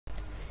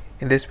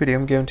In this video,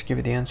 I'm going to give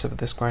you the answer of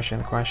this question.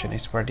 The question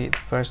is, where did the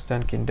first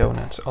Dunkin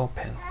Donuts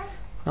open?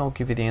 I'll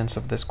give you the answer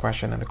of this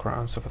question, and the correct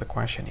answer for the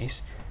question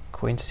is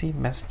Quincy,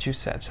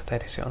 Massachusetts.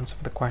 That is the answer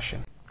for the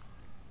question.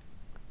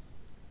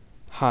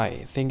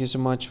 Hi, thank you so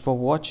much for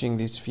watching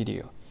this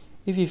video.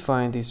 If you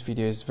find this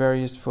video is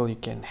very useful, you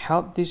can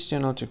help this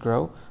channel to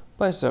grow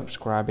by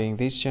subscribing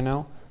this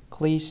channel.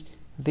 Click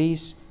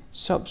this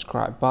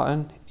subscribe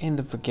button and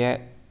don't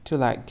forget to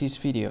like this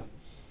video.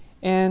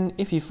 And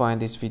if you find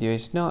this video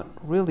is not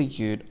really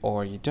good,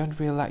 or you don't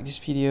really like this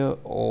video,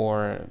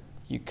 or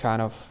you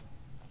kind of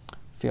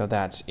feel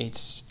that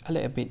it's a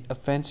little bit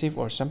offensive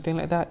or something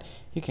like that,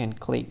 you can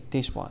click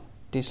this one,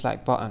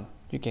 dislike button.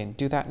 You can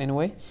do that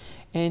anyway.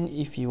 And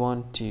if you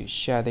want to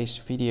share this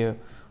video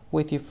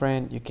with your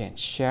friend, you can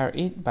share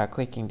it by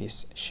clicking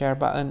this share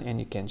button, and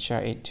you can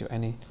share it to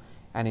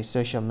any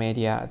social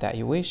media that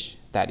you wish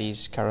that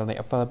is currently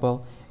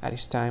available at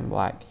this time,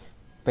 like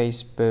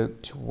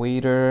Facebook,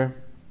 Twitter,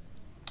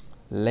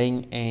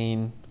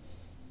 LinkedIn,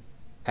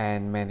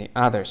 and many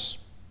others,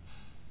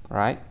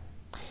 right?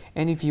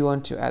 And if you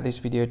want to add this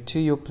video to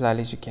your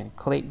playlist, you can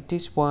click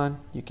this one.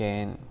 You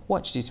can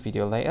watch this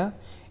video later,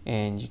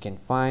 and you can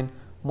find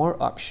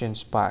more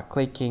options by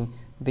clicking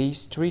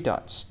these three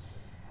dots.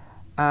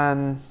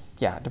 And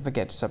yeah, don't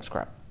forget to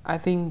subscribe. I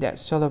think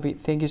that's all of it.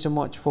 Thank you so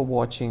much for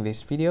watching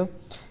this video,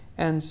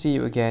 and see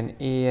you again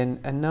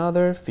in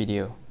another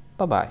video.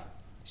 Bye bye.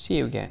 See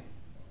you again.